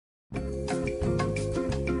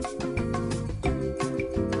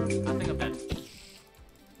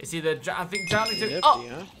It's either I think drowning to. Nifty,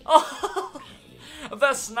 Oh, huh? oh,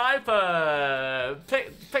 the sniper.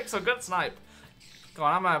 Pick some good snipe. Go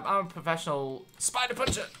on, I'm a professional spider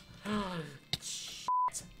puncher. Shit.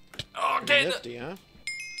 Oh, okay. Nifty, huh?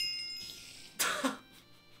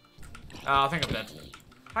 Oh, I think I'm dead.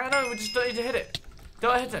 I don't know. We just don't need to hit it.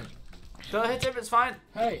 Don't hit him. Don't hit him. It's fine.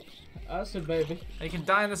 Hey, that's a baby. He can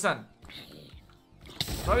die in the sun.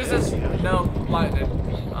 As long as there's no lightning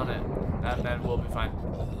on it, and then we'll be fine.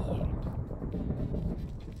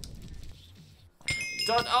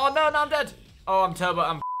 Don't, oh no, I'm dead. Oh, I'm turbo.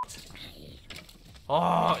 I'm f***ed.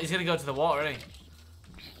 Oh, he's gonna go to the water, isn't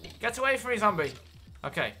he? Get away from me, zombie.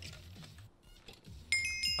 Okay.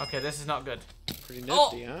 Okay, this is not good. Pretty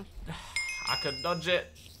nifty, huh? I could dodge it.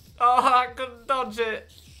 Oh, I could dodge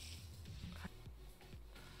it.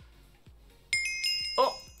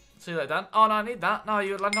 Oh, see that, Dan? Oh, no, I need that. No,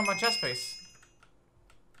 you land on my chest piece.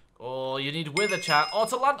 Oh, you need wither, chat. Oh,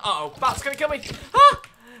 to land. Uh-oh, bat's gonna kill me. Ah!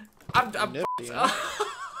 I'm Nifty, f***ed. huh?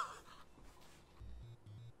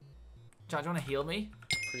 Chat, do you want to heal me?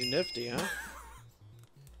 Pretty nifty, huh?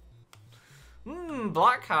 Mmm,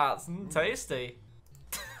 black hearts. Tasty.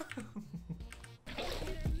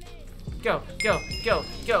 Go, go, go,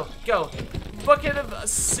 go, go. Bucket of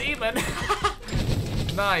semen.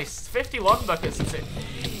 Nice. 51 buckets of semen.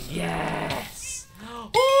 Yes.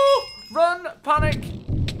 Oh, run, panic.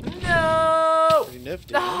 No. Pretty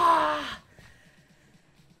nifty, Ah.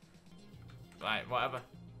 Right, whatever.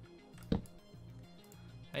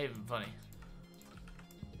 Ain't even funny.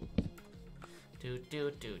 Do,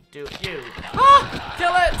 you. Ah,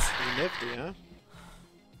 kill it. Pretty nifty, huh?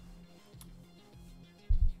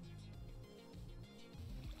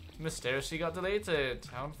 Mysteriously got deleted.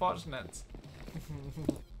 How unfortunate.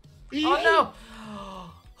 Oh no!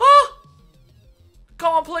 Ah!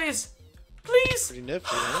 Come on, please! Please! Pretty nifty,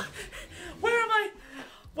 huh? Where am I?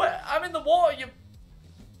 Where? I'm in the water, you...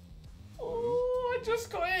 Oh, I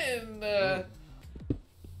just got in.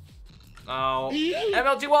 Oh.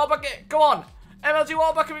 MLG water bucket, go on! MLG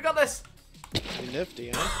water bucket, we got this! Pretty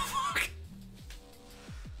nifty, huh? Fuck.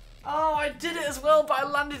 Oh, I did it as well, but I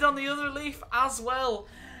landed on the other leaf as well.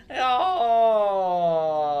 Oh.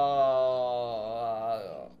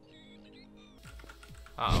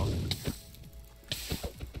 Uh-oh.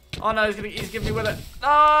 Oh no, he's giving me with it.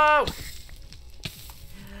 No!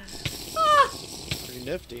 Ah! Pretty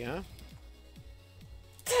nifty, huh?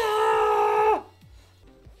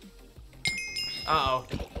 Uh-oh.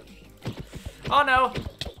 Oh no.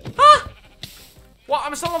 Ah! What?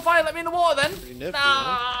 I'm still on fire. Let me in the water then. Pretty nifty,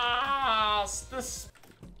 Ah!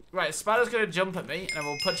 Right, spider's gonna jump at me, and then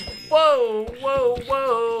we'll punch it. Whoa, whoa,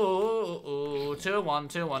 whoa! 2 and 1,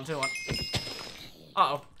 2 and 1, 2 and 1.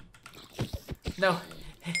 Uh-oh. No.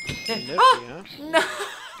 Pretty nifty, Ah! huh? No!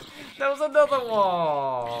 There was another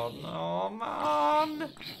one! Oh, man!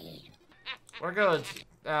 We're good.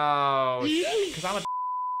 Oh, because I'm a...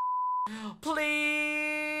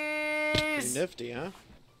 Please! Pretty nifty, huh?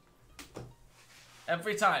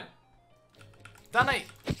 Every time. Danny,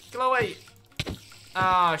 go away.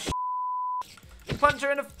 Ah, punch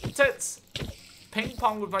her in the tits. Ping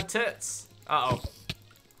pong with my tits. Uh-oh.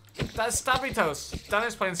 That's Stabby Toes.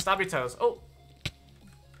 Danny's playing Stabby Toes. Oh.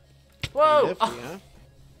 Whoa. Pretty nifty,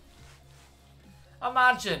 huh?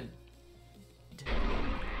 Imagine.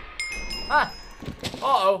 Ah.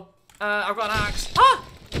 Uh-oh. I've got an axe. Ah!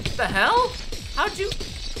 What the hell? How'd you...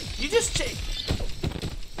 You just...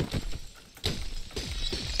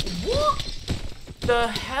 What the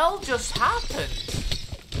hell just happened?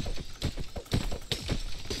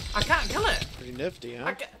 I can't kill it. Pretty nifty, huh?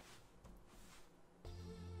 I can't...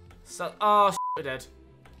 So... Oh, we're dead.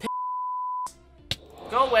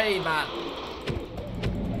 Go away, man.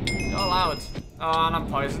 Not allowed. Oh, and I'm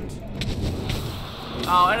poisoned.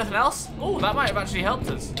 Oh, anything else? Oh, that might have actually helped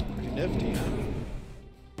us. Pretty nifty, huh?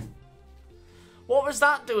 What was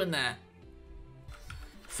that doing there?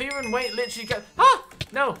 Fear and weight literally go... Ah!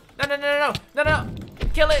 No! No, no, no, no, no, no, no!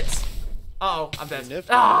 Kill it! Uh-oh, I'm dead.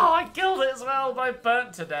 Nifty. Oh, I killed it as well, but I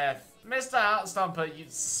burnt to death. Mr. Heartstomper, you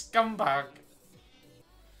scumbag.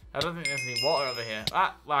 I don't think there's any water over here.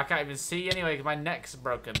 Ah, well, I can't even see anyway because my neck's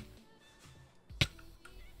broken.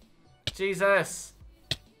 Jesus.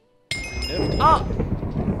 Nifty. Oh!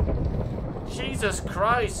 Jesus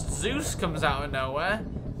Christ, Zeus comes out of nowhere.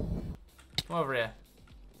 Come over here.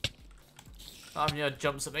 Oh,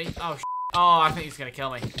 jumps at me. Oh, oh, I think he's gonna kill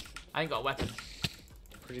me. I ain't got a weapon.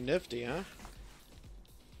 Pretty nifty, huh?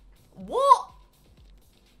 What?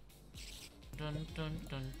 Dun dun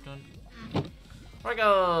dun dun. We're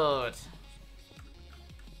good.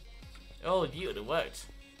 Oh, you would have worked.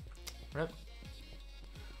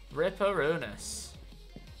 Ripperoonus.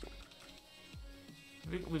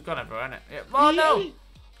 We've got everywhere, innit? Yeah. Oh, no!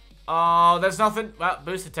 Oh, there's nothing. Well,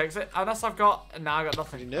 Booster takes it. Unless I've got... No, I got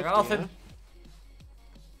nothing. Nifty, I got nothing.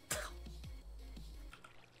 Huh?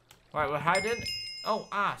 Right, we're hiding. Oh,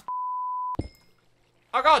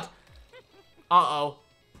 Oh, God! Uh-oh.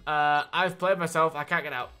 I've played myself. I can't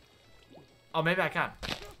get out. Oh, maybe I can.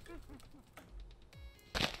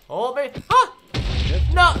 Hold me. Ah!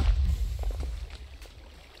 No!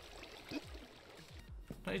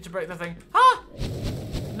 I need to break the thing. Ah!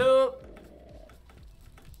 No!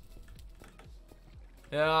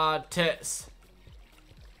 Ah, tits.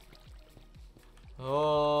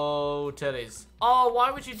 Oh, titties. Oh,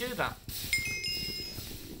 why would you do that?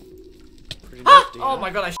 Pretty Ah! nifty, Oh huh? my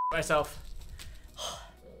god, I shit myself.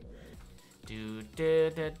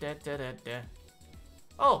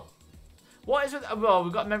 Oh. What is it? Oh,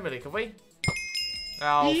 we've got memory leak, have we?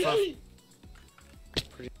 Oh,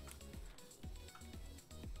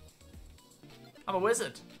 I'm a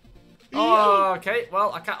wizard. Oh, okay.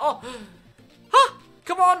 Well, I can't. Oh! Ah!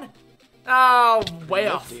 Come on! Oh, way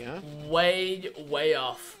off. Nifty, huh? Way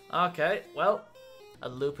off. Okay, well. A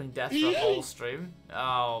looping death for a whole stream.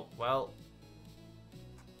 Oh, well.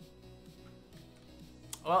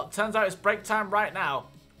 Well, turns out it's break time right now.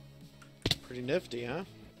 Pretty nifty, huh?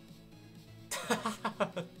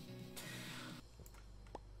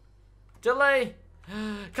 Delay.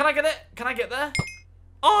 Can I get it? Can I get there?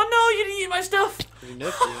 Oh no, you didn't eat my stuff. Pretty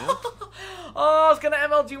nifty, huh? Oh, I was gonna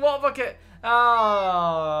MLG water bucket. Oh.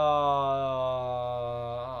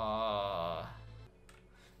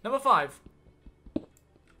 Number 5.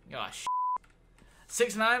 Oh, sh.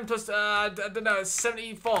 69 plus, I don't know,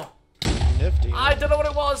 74. Nifty, huh? I don't know what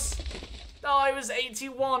it was. Oh, it was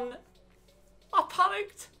 81. I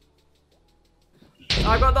panicked.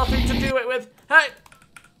 I got nothing to do it with. Hey!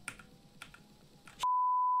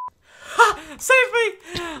 Ha! Save me!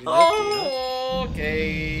 Oh,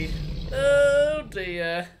 okay. Oh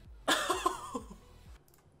dear. I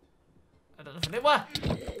don't know if they were.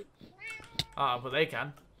 Ah, but they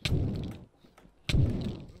can.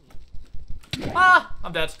 Ah!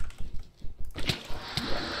 I'm dead.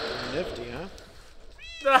 Nifty, huh?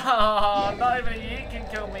 Oh, not even you can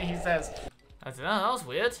kill me, he says. I don't know, that was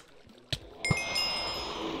weird.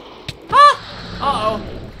 Ah! Uh-oh.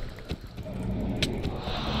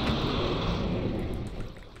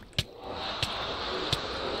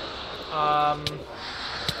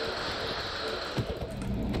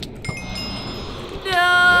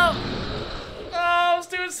 No! Oh, I was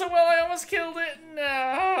doing so well, I almost killed it. No!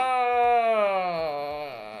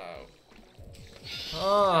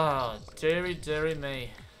 Oh, dearie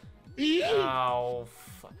me. Oh,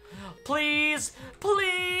 please,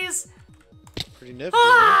 please. Pretty nifty, huh?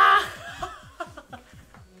 Ah!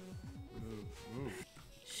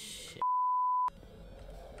 Shit.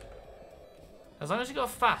 As long as you go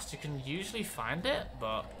fast, you can usually find it,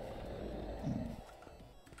 but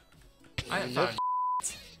I haven't found it.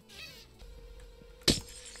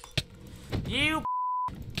 You.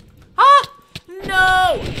 Ah!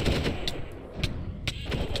 No!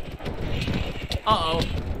 Uh-oh.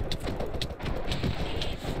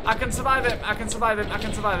 I can survive him. I can survive him. I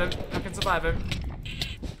can survive him. I can survive him.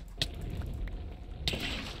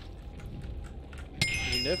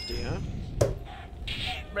 Pretty nifty, huh?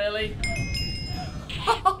 Really?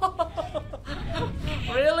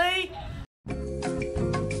 Really?